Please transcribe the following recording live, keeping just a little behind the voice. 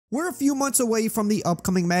We're a few months away from the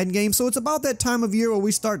upcoming Madden game, so it's about that time of year where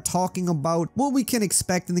we start talking about what we can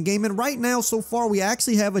expect in the game, and right now, so far, we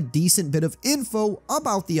actually have a decent bit of info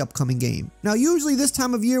about the upcoming game. Now, usually this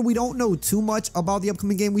time of year, we don't know too much about the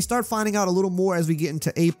upcoming game. We start finding out a little more as we get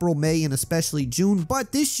into April, May, and especially June,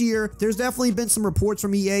 but this year, there's definitely been some reports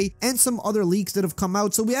from EA and some other leaks that have come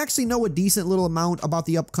out, so we actually know a decent little amount about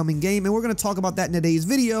the upcoming game, and we're going to talk about that in today's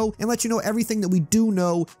video and let you know everything that we do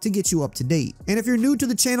know to get you up to date. And if you're new to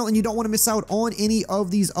the channel and you don't want to miss out on any of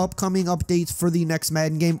these upcoming updates for the next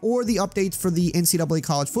Madden game or the updates for the NCAA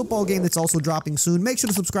college football game that's also dropping soon, make sure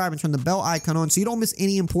to subscribe and turn the bell icon on so you don't miss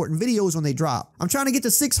any important videos when they drop. I'm trying to get to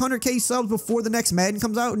 600k subs before the next Madden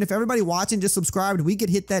comes out, and if everybody watching just subscribed, we could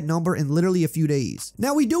hit that number in literally a few days.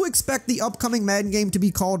 Now, we do expect the upcoming Madden game to be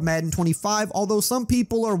called Madden 25, although some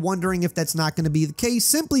people are wondering if that's not going to be the case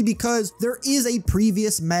simply because there is a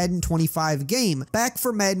previous Madden 25 game. Back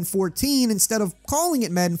for Madden 14, instead of calling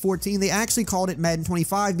it Madden 14, they actually called it Madden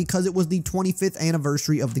 25 because it was the 25th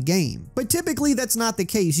anniversary of the game. But typically that's not the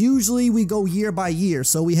case. Usually we go year by year.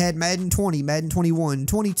 So we had Madden 20, Madden 21,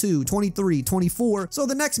 22, 23, 24. So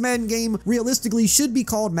the next Madden game realistically should be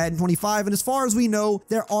called Madden 25. And as far as we know,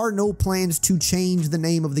 there are no plans to change the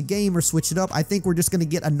name of the game or switch it up. I think we're just going to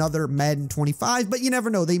get another Madden 25, but you never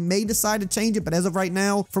know. They may decide to change it, but as of right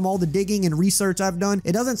now, from all the digging and research I've done,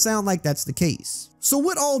 it doesn't sound like that's the case. So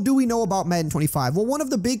what all do we know about Madden 25? Well, one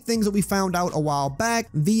of the big things that we found out a while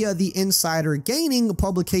back via the Insider Gaming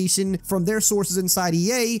publication from their sources inside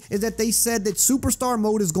EA is that they said that Superstar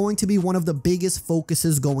Mode is going to be one of the biggest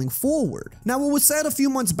focuses going forward. Now, what was said a few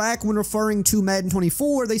months back when referring to Madden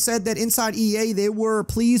 24, they said that inside EA, they were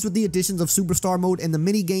pleased with the additions of Superstar Mode and the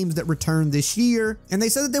mini games that returned this year. And they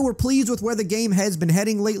said that they were pleased with where the game has been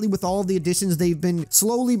heading lately with all of the additions they've been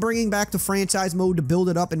slowly bringing back to franchise mode to build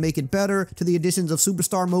it up and make it better, to the additions of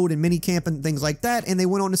Superstar Mode and minicamp and things like that. And they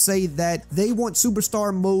went on to say that they want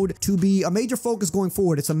Superstar Mode to be a major focus going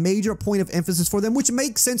forward. It's a major point of emphasis for them, which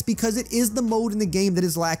makes sense because it is the mode in the game that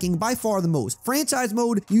is lacking by far the most. Franchise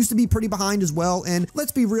Mode used to be pretty behind as well, and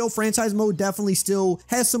let's be real, Franchise Mode definitely still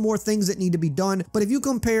has some more things that need to be done, but if you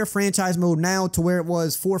compare Franchise Mode now to where it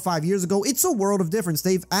was 4 or 5 years ago, it's a world of difference.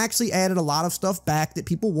 They've actually added a lot of stuff back that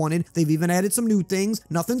people wanted. They've even added some new things.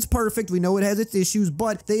 Nothing's perfect. We know it has its issues,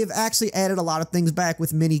 but they have actually added a lot of things back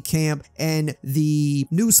with minicamp and the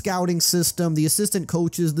new scouting system, the assistant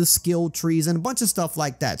coaches, the skill trees, and a bunch of stuff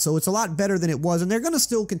like that. So it's a lot better than it was, and they're going to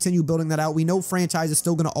still continue building that out. We know franchise is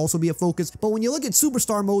still going to also be a focus, but when you look at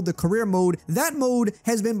Superstar Mode, the career mode, that mode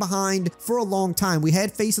has been behind for a long time. We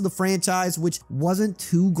had Face of the Franchise, which wasn't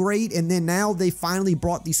too great, and then now they finally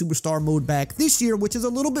brought the Superstar Mode back this year, which is a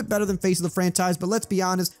little bit better than Face of the Franchise, but let's be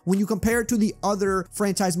honest, when you compare it to the other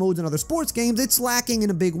franchise modes in other sports games, it's lacking in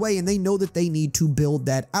a big way, and they know that they need to build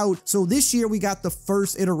that out. So this year we got the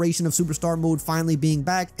first iteration of Superstar Mode finally being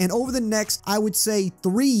back, and over the next, I would say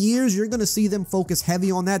 3 years, you're going to see them focus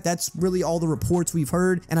heavy on that. That's really all the reports we've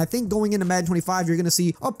heard, and I think going into Madden 25, you're going to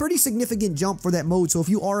see a pretty significant jump for that mode. So if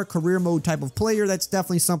you are a career mode type of player, that's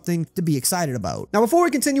definitely something to be excited about. Now, before we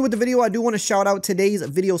continue with the video, I do want to shout out today's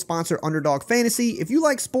video sponsor, Underdog Fantasy. If you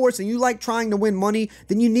like sports and you like trying to win money,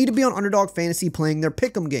 then you need to be on Underdog Fantasy playing their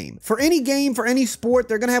pick'em game. For any game, for any sport,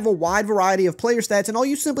 they're going to have a wide variety of player stats, and all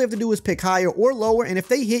you simply have to do is pick higher or lower, and if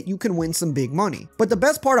they hit, you can win some big money. But the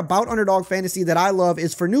best part about Underdog Fantasy that I love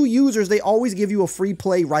is for new users, they always give you a free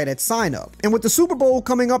play right at sign up. And with the Super Bowl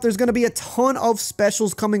coming up, there's going to be a ton of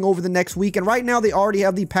specials coming over the next week, and right now they already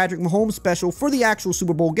have the Patrick Mahomes special for the actual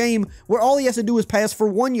Super Bowl game, where all he has to do is pass for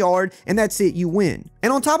 1 yard, and that's it, you win.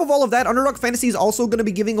 And on top of all of that, Underdog Fantasy is also going to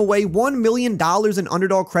be giving away $1 million in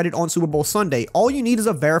Underdog credit on Super Bowl Sunday. All you need is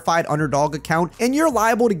a verified Underdog account, and you're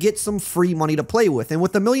liable to get some free money to play with. And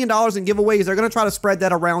with the $1 million in giveaways, they're going to try to spread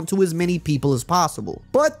that around to as many people as possible.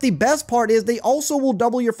 But the best part is they also will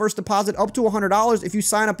double your first deposit up to $100 if you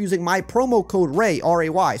sign up using my promo code RAY,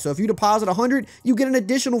 R-A-Y. So if you deposit $100, you get an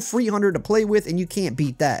additional free $100 to play with, and you can't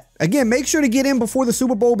beat that. Again, make sure to get in before the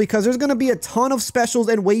Super Bowl because there's going to be a ton of specials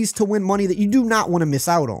and ways to win money that you do not want to miss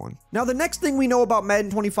out on. Now, the next thing we know about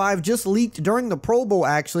Madden 25 just leaked during the Pro Bowl,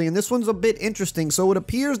 actually, and this one's a bit interesting. So it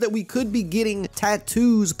appears that we could be getting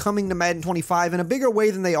tattoos coming to Madden 25 in a bigger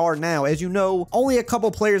way than they are now. As you know, only a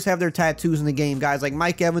couple players have their tattoos in the game, guys like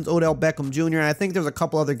Mike Evans, Odell Beckham Jr., and I think there's a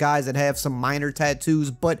couple other guys that have some minor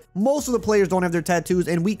tattoos, but most of the players don't have their tattoos,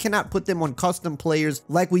 and we cannot put them on custom players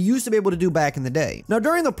like we used to be able to do back in the day. Now,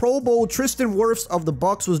 during the Pro Bowl, Tristan Wirfs of the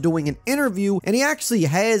Bucks was doing an interview, and he actually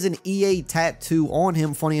has an EA tattoo on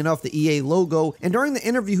him, funny enough, the EA logo. And during the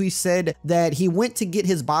interview, he said that he went to get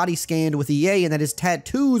his body scanned with EA and that his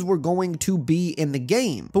tattoos were going to be in the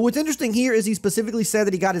game. But what's interesting here is he specifically said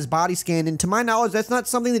that he got his body scanned, and to my knowledge, that's not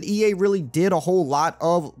something that EA really did a whole lot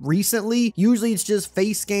of recently. Usually it's just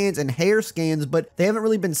face scans and hair scans, but they haven't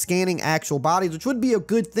really been scanning actual bodies, which would be a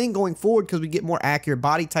good thing going forward because we get more accurate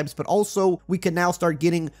body types, but also we can now start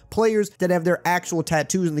getting players that have their actual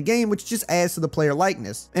tattoos in the game, which just adds to the player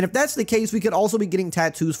likeness. And if that's the case, we could also be getting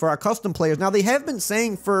tattoos for our custom players. Now, they have been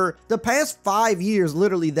saying for the past 5 years,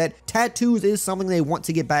 literally, that tattoos is something they want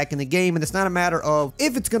to get back in the game, and it's not a matter of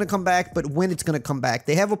if it's going to come back, but when it's going to come back.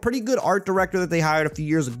 They have a pretty good art director that they hired a few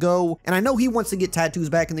years ago, and I know he wants to get tattoos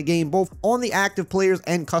back in the game, both on the active players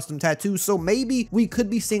and custom tattoos, so maybe we could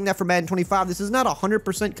be seeing that for Madden 25. This is not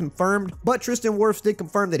 100% confirmed, but Tristan Wirfs did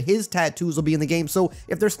confirm that his tattoos will be in the game, so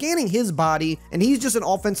if they're scanning his body, and he's just an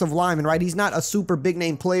offensive lineman, right? He's not a super big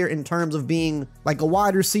name player in terms of being like a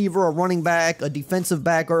wide receiver, a running back, a defensive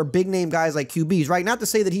back, or big name guys like QBs, right? Not to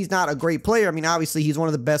say that he's not a great player. I mean, obviously he's one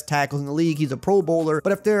of the best tackles in the league. He's a Pro Bowler,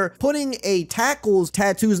 but if they're putting a tackle's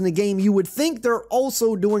tattoos in the game, you would think they're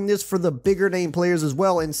also doing this for the bigger name players as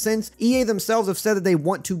well. And since EA themselves have said that they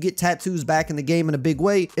want to get tattoos back in the game in a big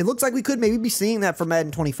way, it looks like we could maybe be seeing that for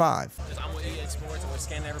Madden 25. I'm with EA Sports. I'm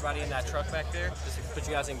scanning everybody in that truck back there. Just to put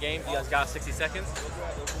you guys in game. You guys got 60 seconds.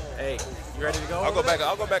 Hey, you ready to go? I'll go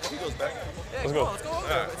back if he goes back. Yeah, Let's go. Let's go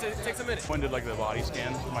over it. It takes a minute. When did like the body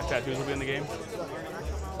scan? My tattoos will be in the game.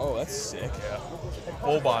 Oh, that's sick. Yeah.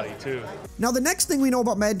 Whole body too. Now, the next thing we know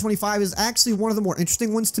about Madden 25 is actually one of the more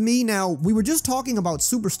interesting ones to me. Now, we were just talking about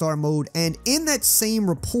Superstar Mode, and in that same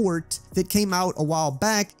report that came out a while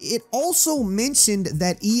back, it also mentioned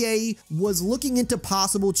that EA was looking into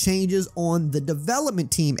possible changes on the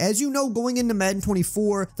development team. As you know, going into Madden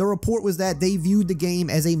 24, the report was that they viewed the game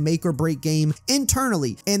as a make or break game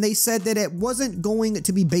internally, and they said that it wasn't going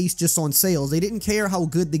to be based just on sales. They didn't care how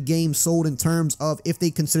good the game sold in terms of if they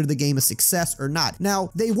considered the game a success or not. Now,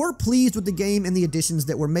 they were pleased with the game and the additions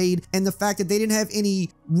that were made, and the fact that they didn't have any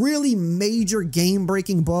really major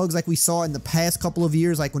game-breaking bugs like we saw in the past couple of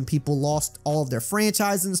years, like when people lost all of their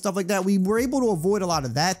franchises and stuff like that. We were able to avoid a lot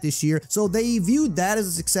of that this year, so they viewed that as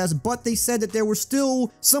a success, but they said that there were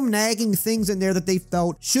still some nagging things in there that they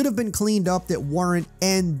felt should have been cleaned up that weren't,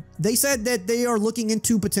 and they said that they are looking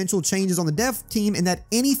into potential changes on the dev team and that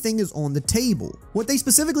anything is on the table. What they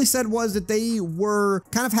specifically said was that they were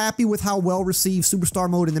kind of happy with how well received Superstar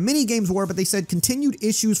Mode and the mini games were, but they said continued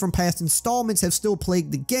issues from past installments have still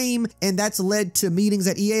plagued the game, and that's led to meetings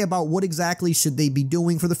at EA about what exactly should they be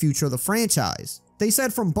doing for the future of the franchise. They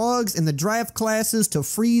said from bugs in the draft classes to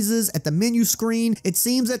freezes at the menu screen, it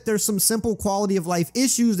seems that there's some simple quality of life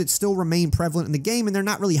issues that still remain prevalent in the game, and they're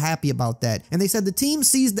not really happy about that. And they said the team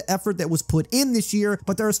sees the effort that was put in this year,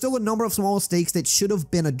 but there are still a number of small mistakes that should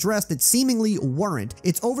have been addressed that seemingly weren't.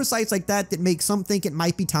 It's oversights like that that make some think it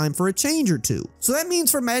might be time for a change or two. So that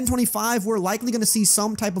means for Madden 25, we're likely going to see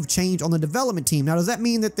some type of change on the development team. Now, does that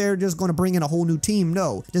mean that they're just going to bring in a whole new team?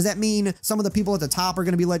 No. Does that mean some of the people at the top are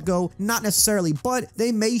going to be let go? Not necessarily, but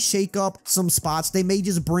they may shake up some spots. They may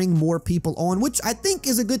just bring more people on, which I think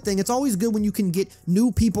is a good thing. It's always good when you can get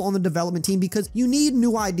new people on the development team because you need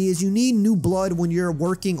new ideas. You need new blood when you're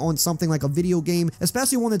working on something like a video game,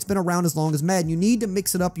 especially one that's been around as long as Madden. You need to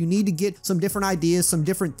mix it up. You need to get some different ideas, some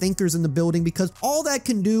different thinkers in the building, because all that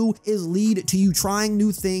can do is lead to you trying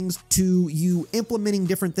new things, to you implementing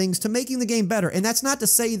different things, to making the game better. And that's not to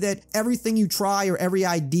say that everything you try or every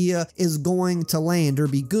idea is going to land or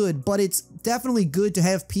be good, but it's definitely good to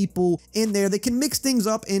have people in there that can mix things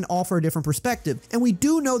up and offer a different perspective. And we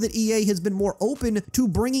do know that EA has been more open to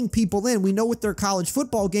bringing people in. We know with their college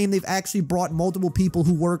football game, they've actually brought multiple people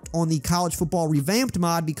who worked on the college football revamped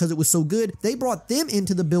mod because it was so good. They brought them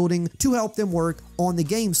into the building to help them work on the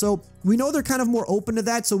game. So we know they're kind of more open to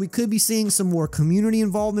that, so we could be seeing some more community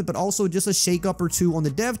involvement, but also just a shakeup or two on the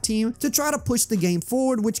dev team to try to push the game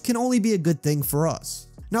forward, which can only be a good thing for us.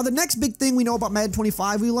 Now, the next big thing we know about Madden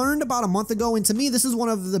 25, we learned about a month ago, and to me, this is one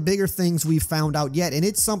of the bigger things we've found out yet, and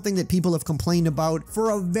it's something that people have complained about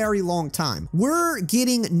for a very long time. We're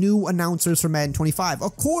getting new announcers for Madden 25,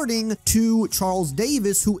 according to Charles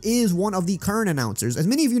Davis, who is one of the current announcers. As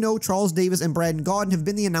many of you know, Charles Davis and Braden Gaudin have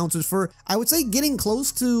been the announcers for, I would say, getting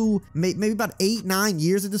close to maybe about 8-9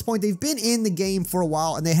 years at this point. They've been in the game for a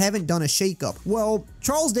while, and they haven't done a shakeup. Well,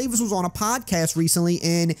 Charles Davis was on a podcast recently,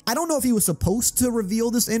 and I don't know if he was supposed to reveal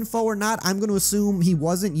this this info or not. I'm going to assume he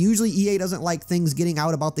wasn't. Usually EA doesn't like things getting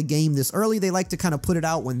out about the game this early. They like to kind of put it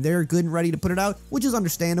out when they're good and ready to put it out, which is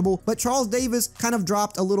understandable. But Charles Davis kind of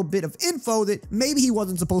dropped a little bit of info that maybe he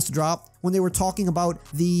wasn't supposed to drop when they were talking about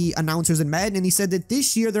the announcers in Madden, and he said that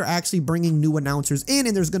this year they're actually bringing new announcers in,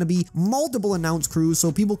 and there's going to be multiple announce crews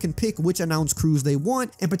so people can pick which announce crews they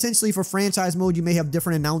want, and potentially for franchise mode you may have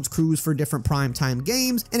different announce crews for different primetime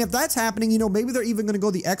games. And if that's happening, you know, maybe they're even going to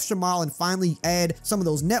go the extra mile and finally add some of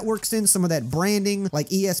those networks in, some of that branding like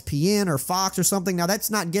ESPN or Fox or something. Now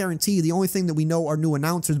that's not guaranteed. The only thing that we know are new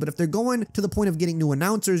announcers, but if they're going to the point of getting new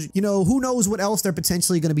announcers, you know, who knows what else they're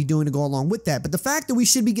potentially going to be doing to go along with that. But the fact that we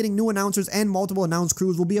should be getting new announcers and multiple announce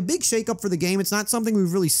crews will be a big shakeup for the game. It's not something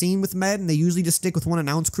we've really seen with Madden. They usually just stick with one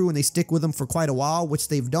announce crew and they stick with them for quite a while, which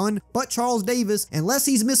they've done. But Charles Davis, unless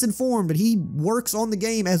he's misinformed, but he works on the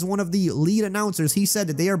game as one of the lead announcers, he said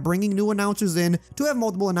that they are bringing new announcers in to have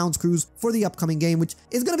multiple announce crews for the upcoming game, which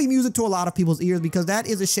is going to be music to a lot of people's ears because that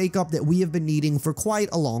is a shakeup that we have been needing for quite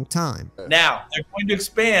a long time. Now, they're going to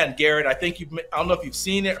expand, Garrett. I don't know if you've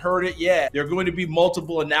seen it, heard it yet. There are going to be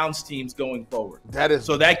multiple announce teams going forward.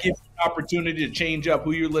 So that gives you an opportunity to change up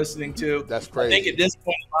who you're listening to. That's crazy. I think at this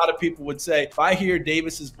point, a lot of people would say, if I hear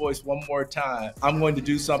Davis's voice one more time, I'm going to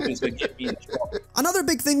do something that's going to get me in trouble. Another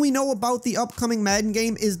big thing we know about the upcoming Madden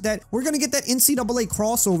game is that we're going to get that NCAA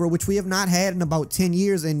crossover, which we have not had in about 10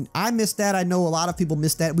 years, and I missed that. I know a lot of people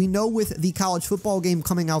missed that. We know with the college football game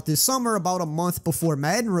coming out this summer, about a month before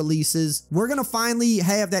Madden releases, we're going to finally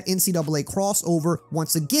have that NCAA crossover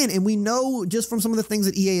once again, and we know just from some of the things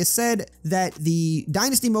that EA has said that the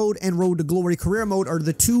Dynasty mode and Road to Glory career mode are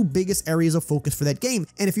the two biggest areas of focus for that game.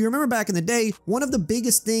 And if you remember back in the day, one of the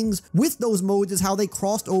biggest things with those modes is how they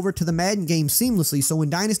crossed over to the Madden game seamlessly. So in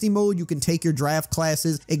Dynasty mode, you can take your draft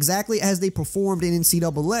classes exactly as they performed in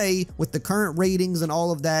NCAA with the current ratings and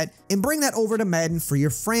all of that and bring that over to Madden for your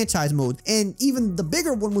franchise mode. And even the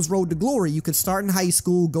bigger one was Road to Glory. You could start in high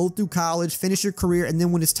school, go through college, finish your career, and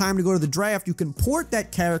then when it's time to go to the draft, you can port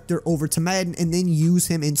that character over to Madden and then use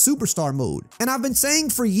him in Superstar mode. And I've been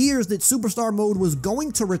saying for years that Superstar mode was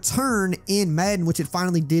going to return in Madden, which it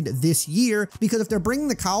finally did this year, because if they're bringing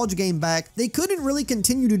the college game back, they couldn't really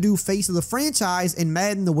continue to do face of the franchise in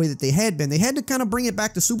Madden the way that they had been. They had to kind of bring it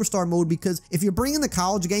back to Superstar mode, because if you're bringing the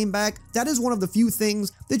college game back, that is one of the few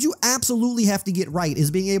things that you absolutely have to get right,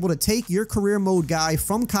 is being able to take your career mode guy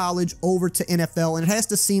from college over to NFL, and it has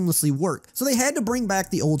to seamlessly work. So they had to bring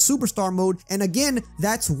back the old Superstar mode, and again,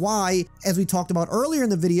 that's why, as we talked about earlier in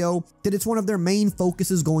the video, that it's one of their main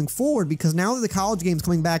focuses going forward, because now that the college game's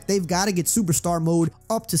coming back, they've got to get Superstar mode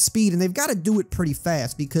up to speed, and they've got to do it pretty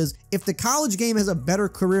fast, because if the college game has a better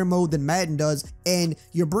career mode than Madden does, and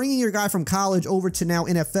you're bringing your guy from college over to now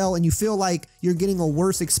NFL, and you feel like you're getting a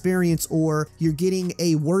worse experience, or you're getting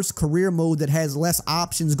a worse career mode that has less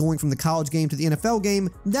options going from the college game to the NFL game,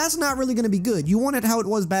 that's not really going to be good. You want it how it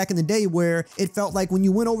was back in the day, where it felt like when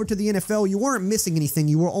you went over to the NFL, you weren't missing anything.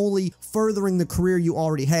 You were only furthering the career you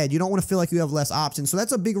already had. You don't want to feel like you have less options. So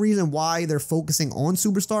that's a big reason why they're focusing on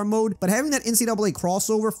Superstar mode. But having that NCAA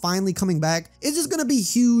crossover finally coming back is just going to be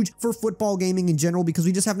huge for football gaming in general, because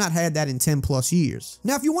we just have not had that in 10 plus years.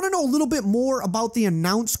 Now, if you want to know a little bit more about the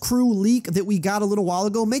announce crew leak that we got a little while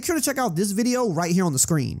ago, make sure to check out this video right here on the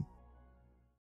screen.